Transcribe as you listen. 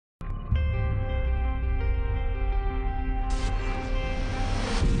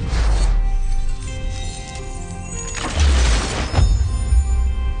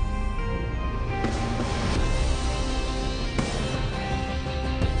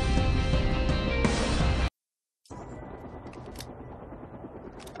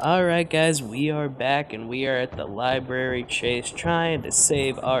Alright guys, we are back and we are at the library chase trying to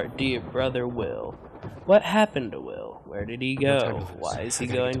save our dear brother Will. What happened to Will? Where did he go? Why is he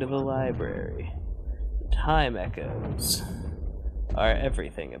going to the library? Time echoes are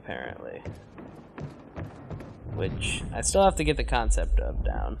everything apparently. Which I still have to get the concept of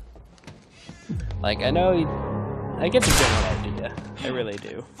down. Like I get the general idea. I really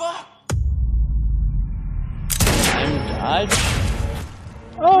do. Time dodge?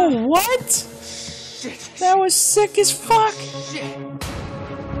 Oh, what? That was sick as fuck!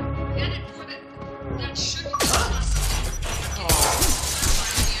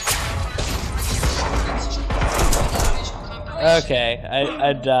 Okay,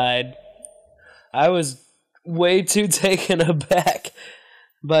 I died. I was way too taken aback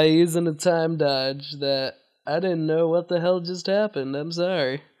by using a time dodge that I didn't know what the hell just happened. I'm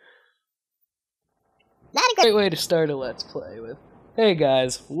sorry. Not a great way to start a Let's Play with. Hey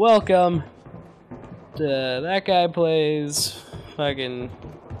guys, welcome to That Guy Plays fucking...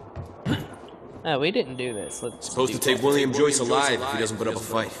 No, we didn't do this. Let's supposed to take William Joyce alive if he doesn't put up a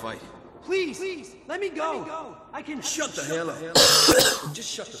fight. Please, let me go. I can shut the hell up. Just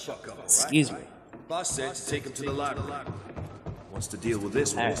shut the fuck up, alright? Excuse me. Boss said to take him to the library. Wants to deal with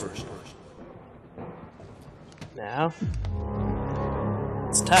this one first. Now,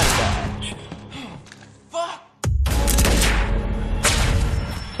 it's time dodge. Fuck!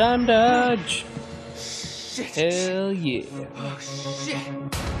 Time dodge! Shit. Hell yeah. Oh, shit.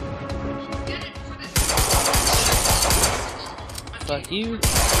 Fuck you.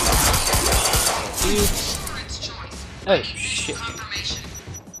 Fuck you. Oh shit.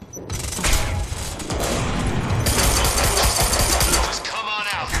 Just come on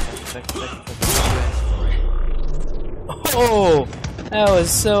out. Oh! That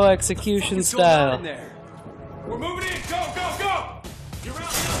was so execution style. We're moving in. Go. You're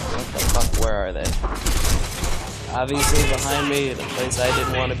out. What the fuck? Where are they? Obviously behind me in a place I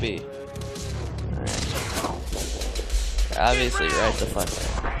didn't want to be. Alright. They're obviously right the fuck there.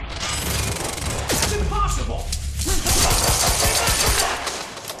 That's impossible.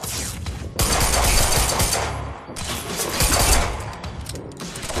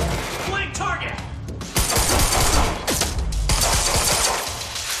 Blank target.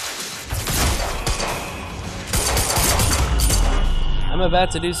 I'm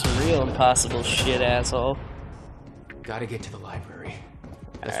about to do some real impossible shit, asshole. Gotta get to the library.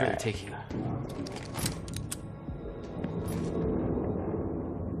 That's where they take you.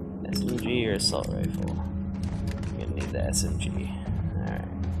 SMG or assault rifle? I'm gonna need the SMG. Alright.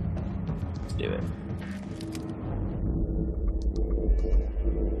 Let's do it.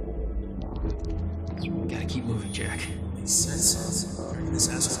 Gotta keep moving, Jack. He said something. Bringing this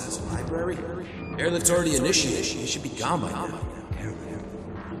asshole to the library? Airlift's already initiated. He should be gone by now.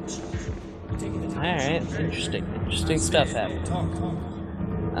 Alright, interesting stuff happening.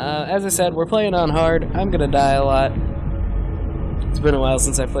 As I said, we're playing on hard. I'm gonna die a lot. It's been a while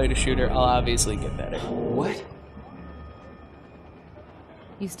since I played a shooter. I'll obviously get better. What?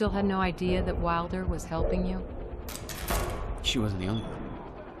 You still had no idea that Wilder was helping you? She wasn't the only one.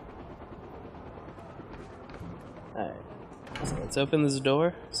 Alright. So let's open this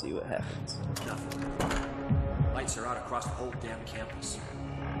door, see what happens. Nothing. Lights are out across the whole damn campus.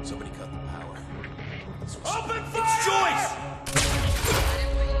 Somebody cut the power. Open fire! It's Joyce!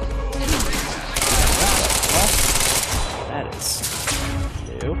 That is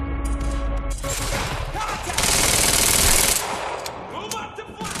new. Move up to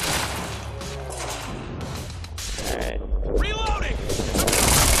fire! Alright. Reloading!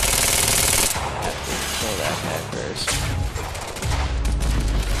 Have to kill that guy first.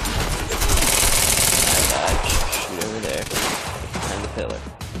 I dodge. Shoot over there. Behind the pillar.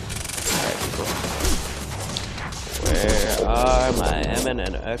 Alright, people. Where are my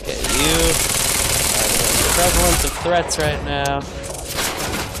eminent? Okay, you are the prevalence of threats right now.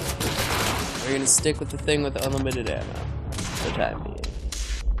 We're gonna stick with the thing with unlimited ammo for the time being.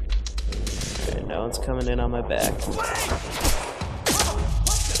 Okay, no one's coming in on my back.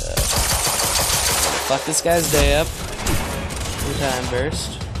 Fuck this guy's day up. New time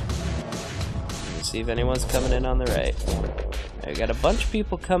burst. Let's see if anyone's coming in on the right. I got a bunch of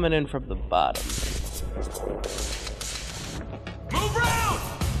people coming in from the bottom. Move round!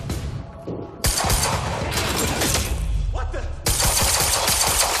 What the?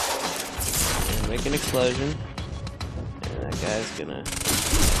 And make an explosion. And that guy's gonna...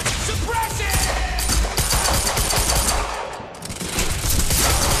 Suppress it!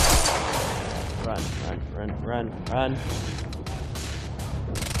 Run. Alright.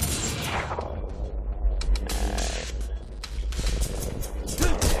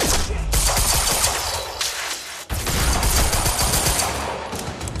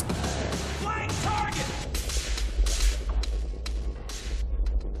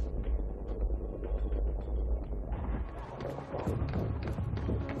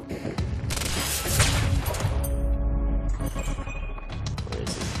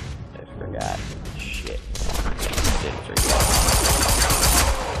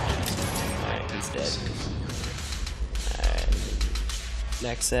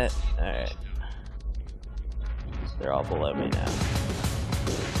 Next set. Alright. They're all below me now.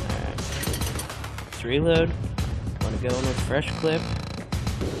 Alright. Let's reload. Wanna go in with fresh clip.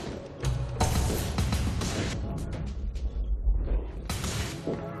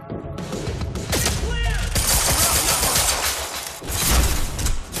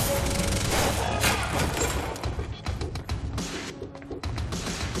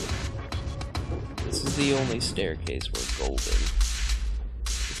 This is the only staircase we're golden.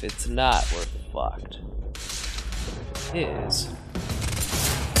 If it's not, we're fucked. It is.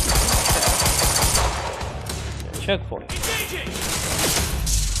 Choke point. Get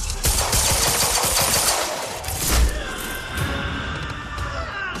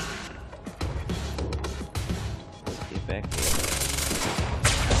back here.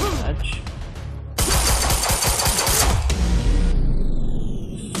 Touch.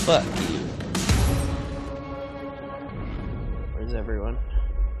 Fuck you. Where's everyone?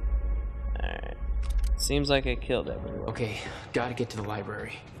 Alright. Seems like I killed everyone. Okay, gotta get to the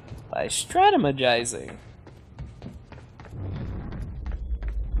library. By strategizing.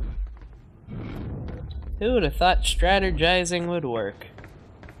 Who would have thought strategizing would work?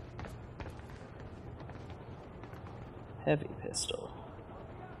 Heavy pistol.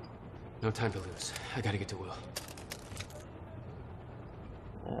 No time to lose. I gotta get to Will.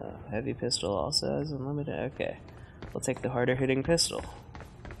 Heavy pistol also has unlimited. Okay. We'll take the harder hitting pistol.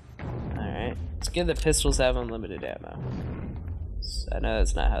 Alright. It's good that pistols have unlimited ammo. I know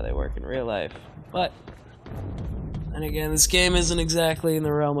that's not how they work in real life, but and again, this game isn't exactly in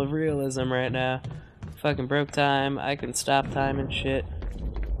the realm of realism right now. Fucking broke time. I can stop time and shit.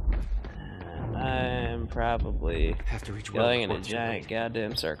 And I'm probably Have to reach going in Will a before giant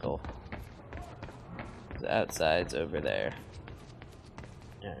goddamn circle. The outside's over there.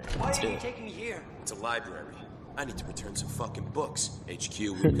 Alright, Why let's are do you it. taking me here? It's a library. I need to return some fucking books. HQ,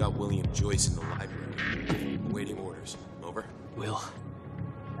 we've got William Joyce in the library. Awaiting orders. Over. Will,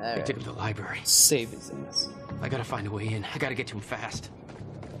 I Alright, took him to the library. save his ass. I gotta find a way in. I gotta get to him fast.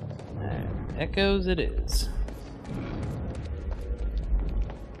 Alright, echoes it is.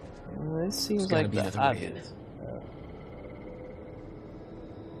 Well, this seems gotta like be the another way in. obvious.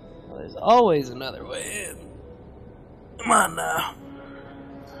 Well, there's always another way in. Come on now.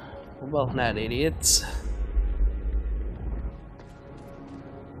 We're both not idiots.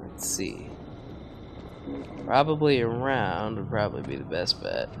 Let's see. Probably around would probably be the best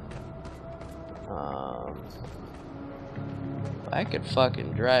bet. If I could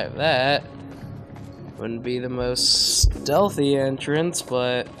fucking drive that, wouldn't be the most stealthy entrance,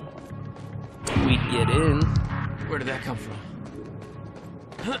 but we'd get in. Where did that come from?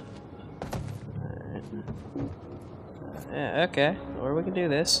 Alright. Yeah, okay. Or we can do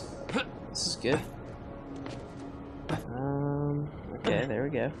this. This is good. Okay, there we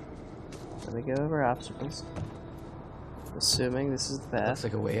go. Let me go over obstacles. Assuming this is the path. Looks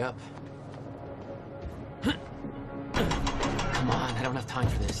like a way up. Come on, I don't have time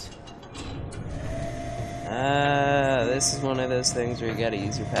for this. This is one of those things where you gotta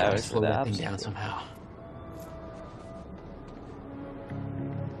use your Gotta powers for slow the that thing obstacle. down somehow.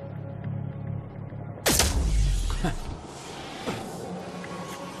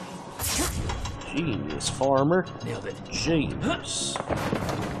 Genius, farmer. Nailed it. Genius.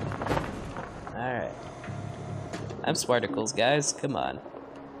 Alright. I'm Spartacles, guys. Come on.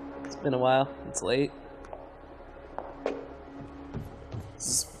 It's been a while. It's late. This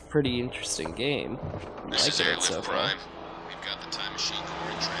is a pretty interesting game. I This is like it Airlift so far. Prime. We've got the Time Machine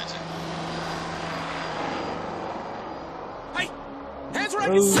Corps in transit. Hey! Hands where I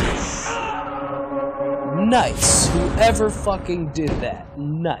can see! Oh. Nice. Whoever fucking did that.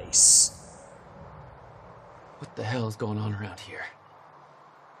 Nice. What the hell is going on around here?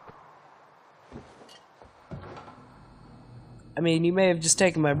 I mean, you may have just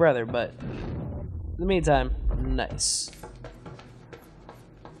taken my brother, but in the meantime, nice.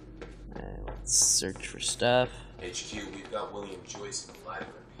 Alright, let's search for stuff. HQ, we've got William Joyce in the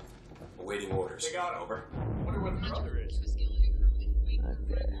library. Awaiting orders. They got him. Over. Wonder where the brother is. Okay.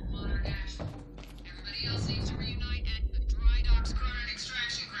 Everybody else needs to reunite at the Dry Docks Coordinate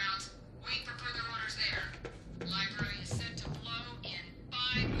Extraction Grounds. Wait for further orders there. Library is set to blow in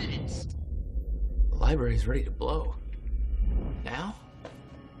 5 minutes. The library's ready to blow. Now?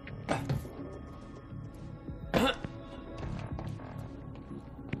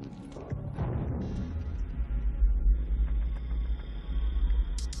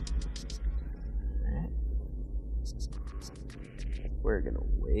 We're gonna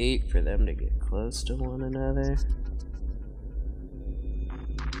wait for them to get close to one another.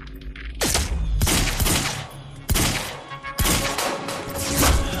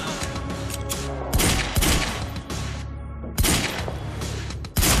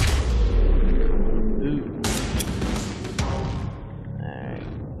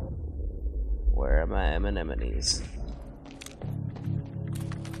 Where are my anemones?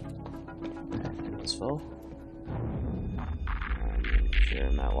 Alright, that was full. I'm sure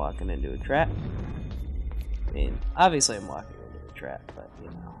I'm not walking into a trap. I mean, obviously I'm walking into a trap, but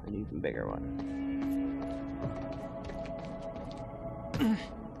you know, an even bigger one.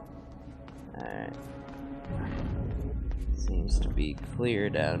 Alright. Seems to be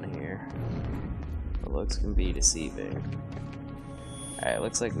clear down here. The looks can be deceiving. Alright,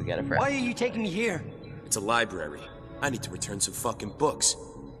 looks like we got a friend. Why are you taking me here? It's a library. I need to return some fucking books.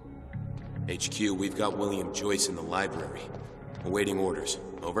 HQ, we've got William Joyce in the library. Awaiting orders.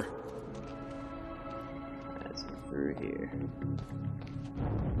 Over. Let's go through here.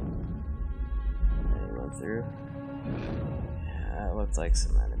 Anyone through? Yeah, it looks like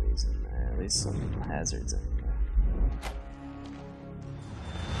some enemies in there. At least some hazards in there.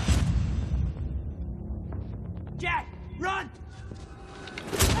 Jack, run!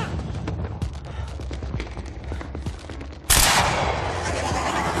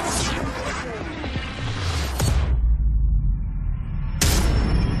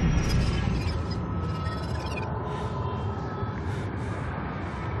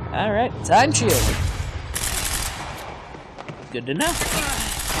 Alright, time shield. Good to know.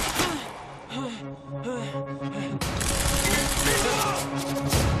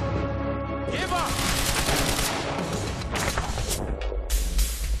 Give up!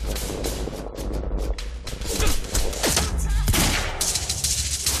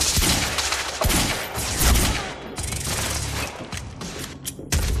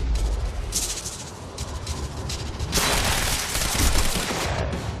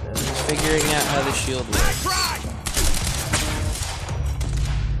 Figuring out how the shield works.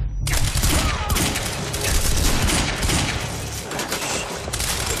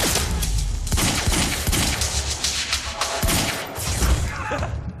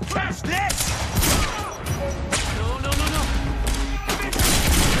 Crash this! No, no, no, no!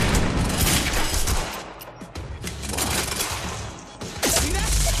 See that?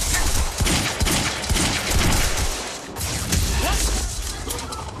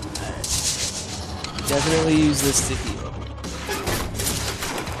 Definitely use this to heal.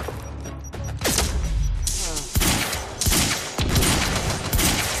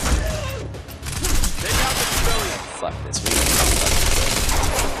 Fuck this. We don't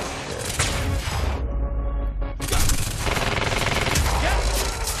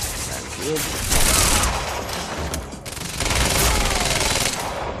have shield.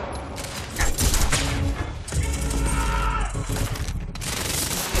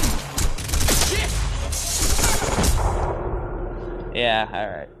 Yeah,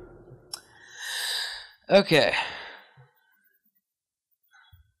 alright. Okay.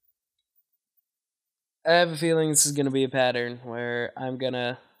 I have a feeling this is gonna be a pattern where I'm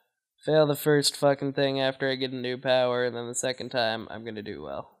gonna fail the first fucking thing after I get a new power, and then the second time I'm gonna do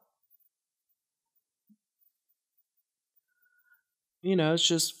well. You know, it's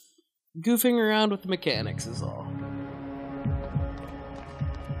just goofing around with the mechanics is all.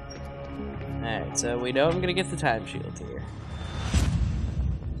 Alright, so we know I'm gonna get the time shield here.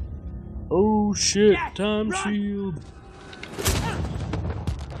 Oh shit, time shield.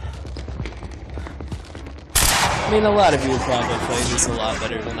 I mean, a lot of you have probably played this a lot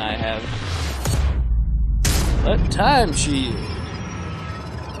better than I have. But time shield.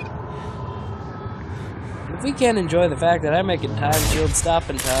 If we can't enjoy the fact that I'm making time shield stop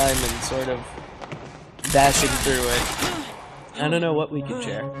in time and sort of dashing through it, I don't know what we can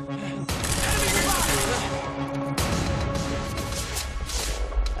share.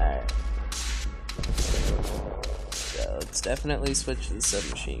 Alright. So let's definitely switch to the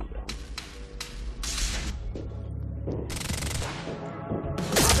submachine gun.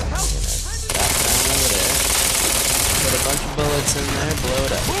 Put a bunch of bullets in there, blow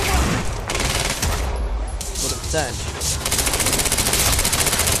it up. Put up the time shield.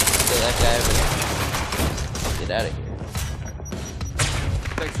 Kill that guy over there. Get out of here.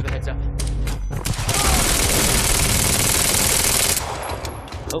 Thanks for the heads up.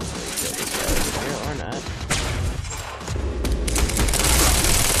 Hopefully kill this guy over here, or not.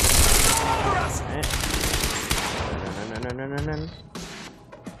 Alright. No.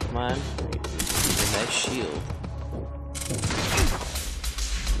 Come on. Get that shield.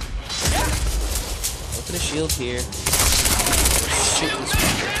 Open a shield here. Shoot this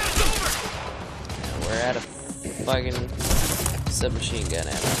fucker. Now we're out of fucking submachine gun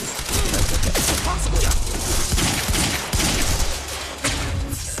ammo.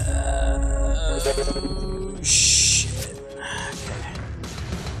 That's okay. Shit.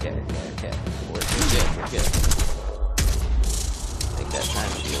 Okay. We're good. Take that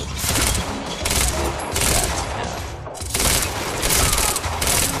time shield.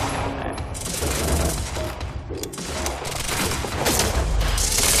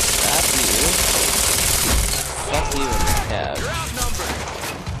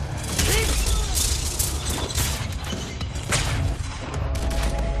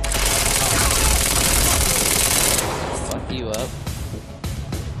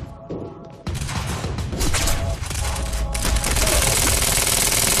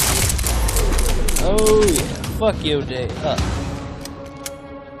 fuck your day up.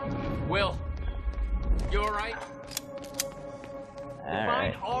 Will, you alright?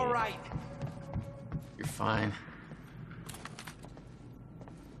 Alright. Alright. You're fine.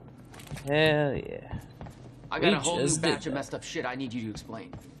 Hell yeah. I got We a whole new just did batch of that. messed up shit I need you to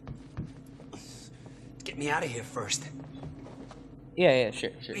explain. Get me out of here first. Yeah,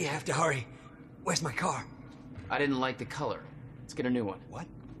 sure. We have to hurry. Where's my car? I didn't like the color. Let's get a new one. What?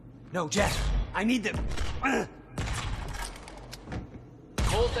 No, Jack. I need the...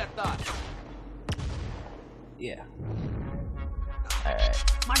 Hold that thought. Yeah. Alright.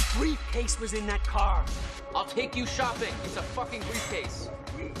 My briefcase was in that car. I'll take you shopping. It's a fucking briefcase.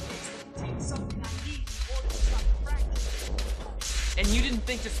 Something I need in order to stop the fracture. And you didn't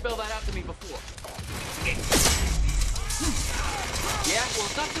think to spell that out to me before. Yeah, well,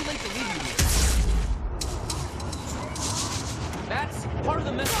 it's not too late to leave you here. That's part of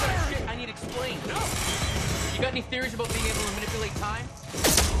the messed up shit I need explained. You got any theories about being able to manipulate time?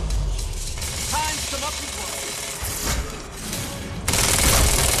 Time, come up with one.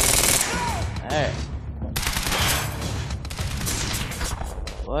 Alright.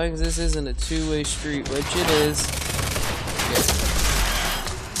 As long as this isn't a two-way street, which it is. Good.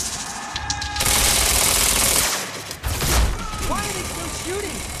 Why are they still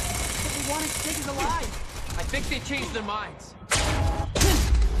shooting? If they want to take us alive. I think they changed their minds.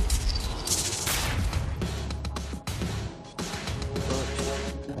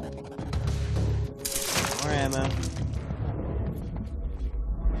 More ammo.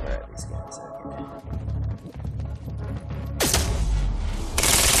 Alright, these guys are here.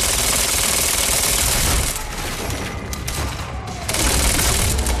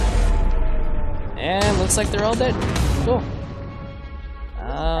 And looks like they're all dead. Cool.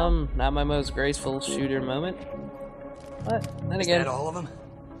 Not my most graceful shooter moment. But then Is again, that all of them?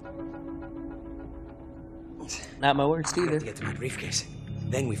 not my worst I have either. to get to my briefcase.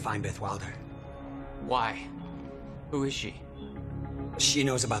 Then we find Beth Wilder. Why? Who is she? She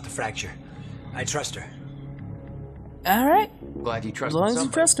knows about the fracture. I trust her. Alright. Glad you trust As long as you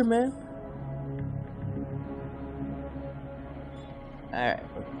somebody. trust her, man. Alright,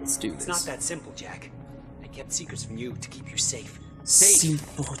 let's do this. It's not that simple, Jack. I kept secrets from you to keep you safe. Safe.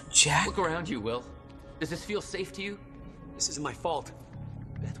 Simple, Jack. Look around you, Will. Does this feel safe to you? This isn't my fault.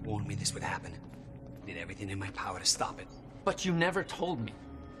 Beth warned me this would happen. I did everything in my power to stop it. But you never told me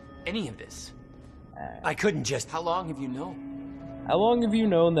any of this. I couldn't just... How long have you known? How long have you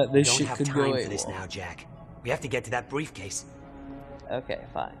known that this don't shit have could time go for this AWOL? now, Jack. We have to get to that briefcase. Okay,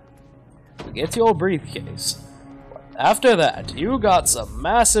 fine. Get your briefcase. After that, you got some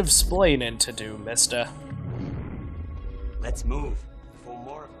massive splaining to do, mister. Let's move before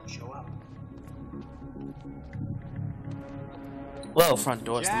more of them show up. Well, front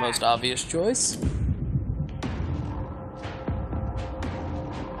door's the most obvious choice.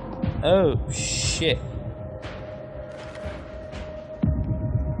 Oh, shit.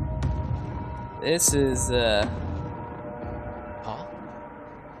 This is, Paul?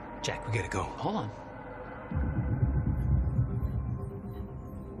 Jack, we gotta go. Hold on.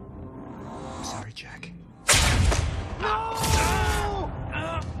 I'm sorry, Jack.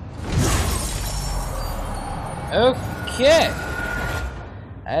 okay.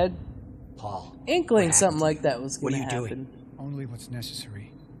 I had Paul. inkling what something happened? like that was What gonna are you happen. doing? Only what's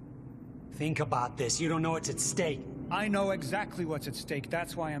necessary. Think about this. You don't know what's at stake. I know exactly what's at stake.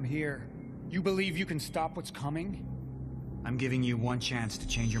 That's why I'm here. You believe you can stop what's coming? I'm giving you one chance to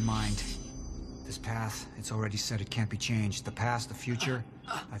change your mind. This path, it's already said it can't be changed. The past, the future,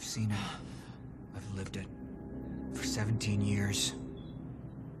 I've seen it. I've lived it. For 17 years.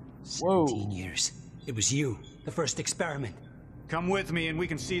 Whoa. 17 years. It was you, the first experiment. Come with me and we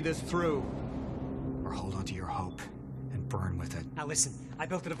can see this through. Or hold on to your hope and burn with it. Now listen, I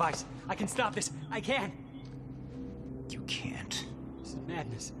built a device. I can stop this. I can. You can't. This is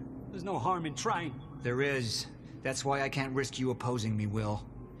madness. There's no harm in trying. There is. That's why I can't risk you opposing me, Will.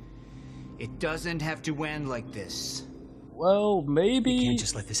 It doesn't have to end like this. Well, maybe You can't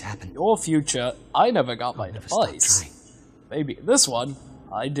just let this happen. your future, I never got my Never stop device. trying. Maybe this one,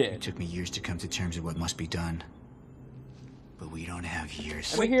 I It did. took me years to come to terms with what must be done. But we don't have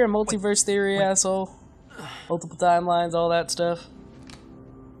years. Ever hear of multiverse theory, asshole? Multiple timelines, all that stuff?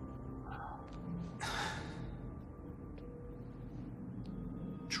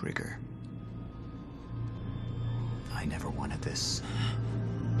 Trigger. I never wanted this.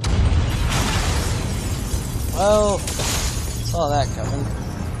 Well, saw that coming.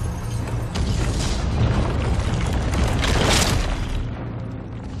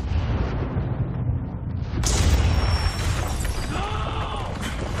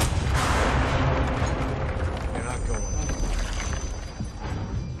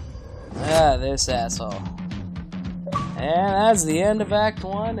 Ah, this asshole. And that's the end of Act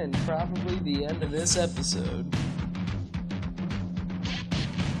 1 and probably the end of this episode.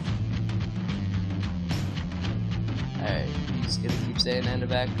 Alright, you just gonna keep saying end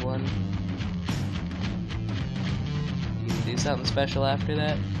of Act 1? You gonna do something special after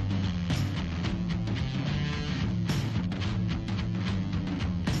that?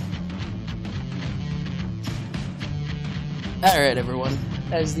 Alright everyone,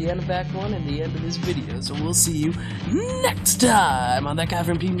 that is the end of Act 1 and the end of this video, so we'll see you next time on That Guy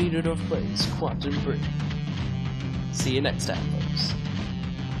from Team Niederdorf Plays Quantum Break. See you next time, folks.